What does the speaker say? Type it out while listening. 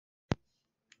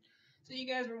So you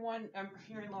guys were I'm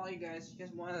hearing a lot of you guys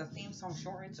wanted a theme song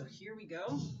shortened, so here we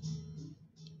go.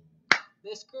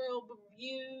 This girl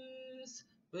reviews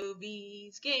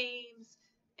movies, games,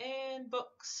 and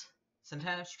books.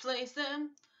 Sometimes she plays them.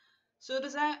 So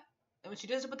does that, and when she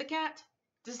does it with the cat,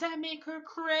 does that make her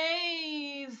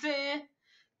crazy?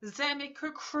 Does that make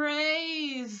her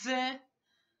crazy?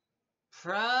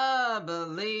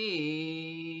 Probably.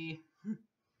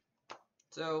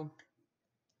 So,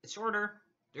 it's shorter.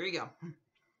 There you go.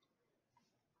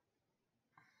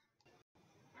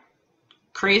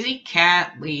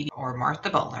 CrazyCatLady or Martha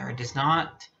Butler does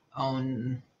not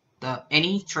own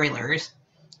any trailers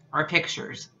or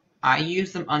pictures. I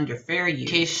use them under fair use,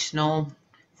 educational,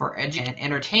 for and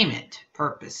entertainment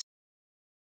purpose.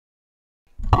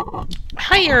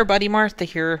 Hi everybody, Martha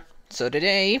here. So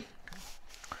today,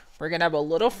 we're gonna have a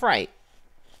little fright.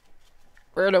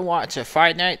 We're gonna watch a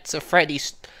Five Nights at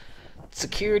Freddy's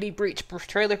security breach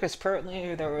trailer, because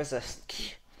apparently there was a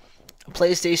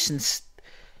PlayStation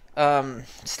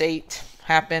state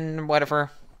happen, whatever.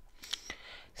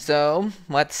 So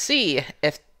let's see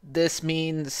if this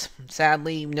means,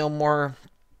 sadly, no more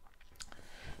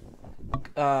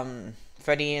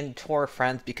Freddy and Tor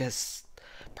friends, because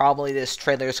probably this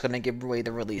trailer is going to give away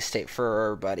the release date for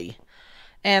everybody.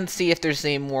 And see if there's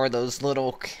any more of those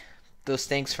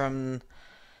things from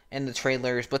in the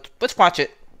trailers. But let's watch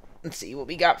it and see what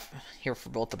we got here for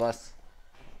both of us.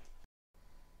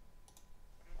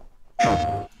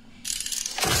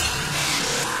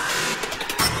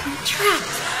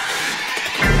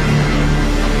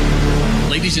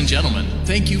 Ladies and gentlemen,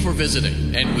 thank you for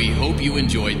visiting, and we hope you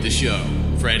enjoyed the show.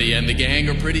 Freddy and the gang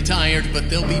are pretty tired, but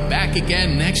they'll be back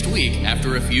again next week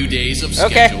after a few days of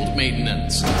scheduled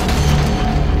maintenance.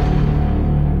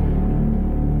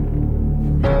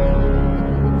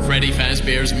 Freddy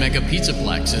Fazbear's Mega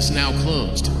Pizzaplex is now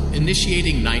closed,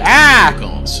 initiating night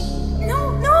protocols.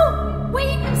 No!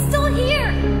 Wait, I'm still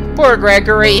here! Poor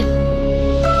Gregory.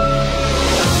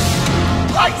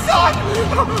 My son!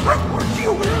 I warned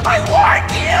you! I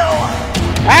warned you!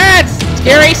 That's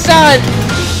scary son!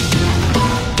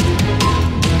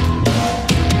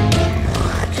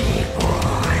 Naughty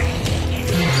boy.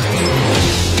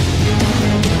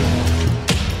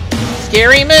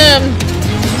 Scary moon!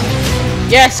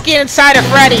 Yes, get inside of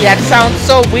Freddy. That sounds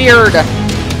so weird.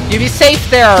 You be safe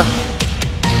there.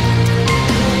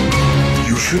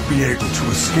 You should be able to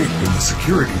escape when the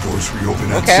security doors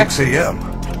reopen at 6 a.m.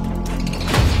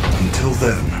 Until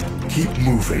then, keep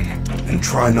moving and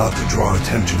try not to draw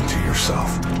attention to yourself.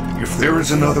 If there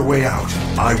is another way out,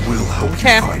 I will help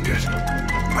you find it.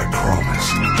 I promise.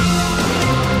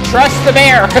 Trust the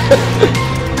bear.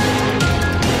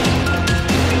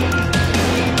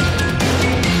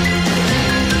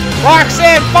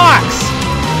 Roxanne Fox.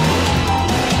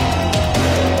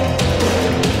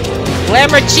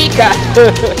 Glamour Chica.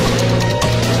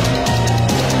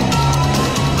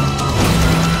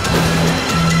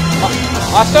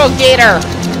 Also Gator.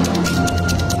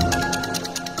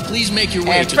 Please make your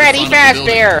way and to Freddy the front of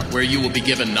the Fazbear, building, where you will be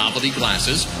given novelty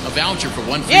glasses, a voucher for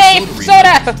one free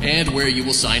soda, and where you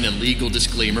will sign a legal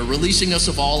disclaimer releasing us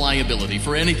of all liability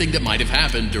for anything that might have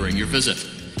happened during your visit.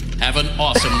 Have an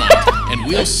awesome night, and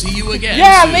we'll see you again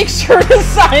soon. Make sure to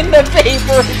sign the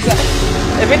papers.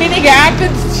 If anything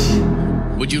happens...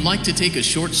 Would you like to take a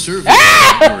short survey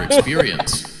of your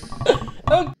experience?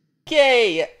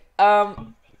 Okay,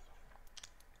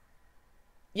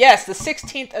 yes, the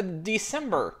 16th of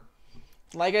December.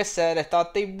 Like I said, I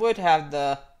thought they would have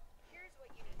the...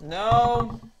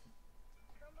 No.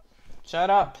 Shut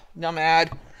up,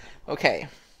 nomad. Okay,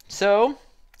 so...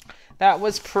 That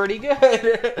was pretty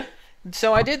good.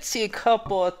 So I did see a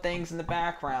couple of things in the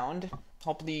background.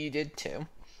 Hopefully you did too.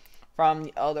 From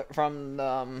the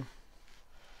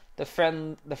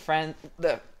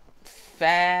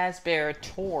Fazbear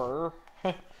tour.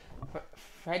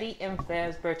 Freddy and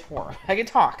Fazbear tour. I can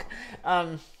talk.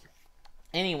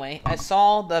 Anyway, I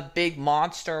saw the big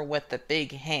monster with the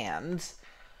big hands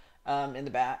in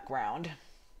the background.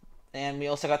 And we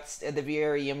also got at the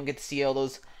very end, we get to see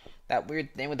all that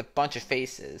weird thing with a bunch of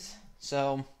faces.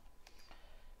 So,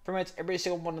 pretty much every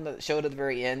single one that showed at the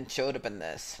very end showed up in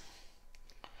this.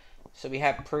 So we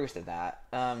have proof of that.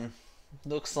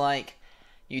 Looks like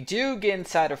you do get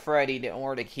inside of Freddy in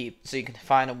order to keep, so you can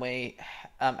find a way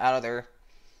out of there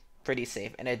pretty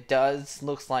safe. And it does,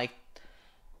 looks like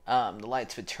the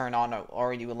lights would turn on,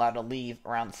 or you allowed to leave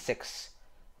around 6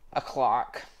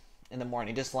 o'clock in the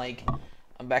morning, just like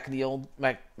back in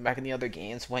the other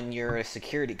games, when you're a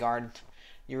security guard,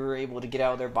 you were able to get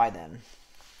out of there by then.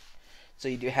 So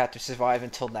you do have to survive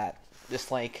until that, just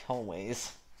like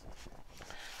always.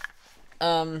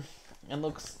 It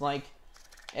looks like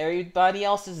everybody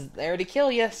else is there to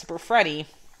kill you, except for Freddy.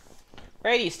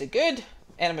 Freddy's the good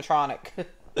animatronic.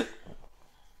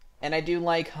 And I do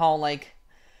like how, like,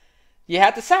 you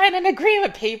have to sign an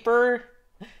agreement paper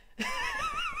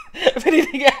if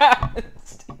anything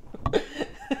happens.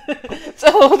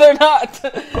 So they're not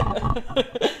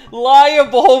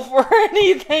liable for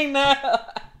anything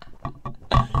that...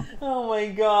 Oh my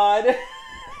god.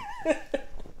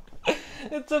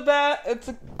 It's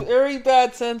a very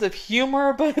bad sense of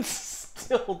humor, but it's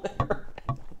still there.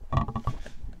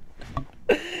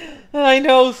 I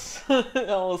know.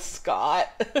 Oh, Scott.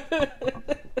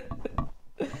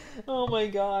 Oh my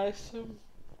gosh.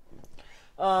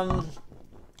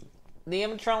 The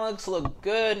animatronics look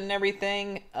good and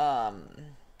everything.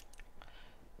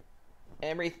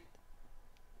 Everything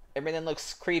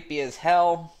looks creepy as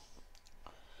hell.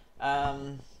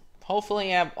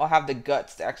 Hopefully I'll have the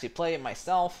guts to actually play it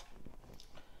myself.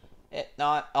 If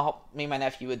not, me and my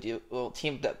nephew we'll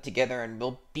team up together and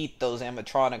we'll beat those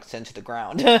animatronics into the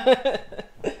ground.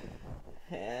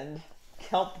 And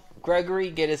help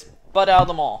Gregory get his butt out of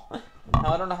the mall.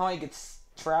 Now, I don't know how he gets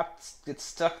trapped, gets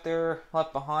stuck there,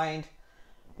 left behind.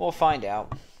 We'll find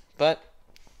out. But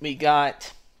we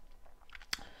got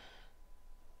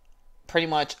pretty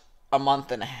much a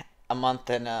month and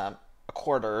a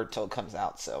quarter until it comes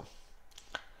out, so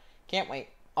can't wait.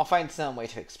 I'll find some way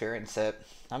to experience it.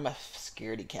 I'm a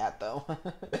scaredy cat, though.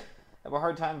 I have a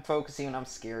hard time focusing when I'm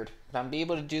scared. If I'm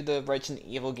able to do the Resident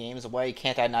Evil games, why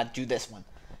can't I not do this one?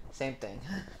 Same thing,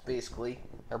 basically.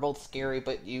 They're both scary,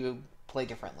 but you play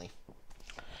differently.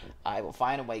 I will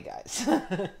find a way, guys.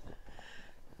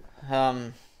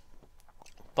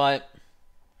 But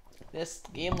this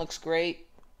game looks great,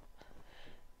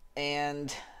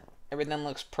 and everything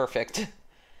looks perfect.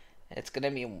 It's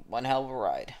gonna be one hell of a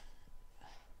ride.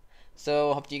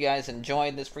 So, hope you guys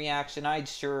enjoyed this reaction. I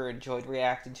sure enjoyed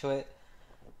reacting to it.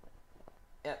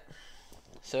 Yep.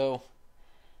 So,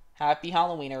 happy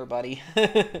Halloween, everybody.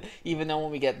 Even though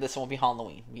when we get this, it won't be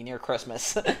Halloween. It'll be near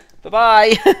Christmas.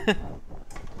 Bye-bye.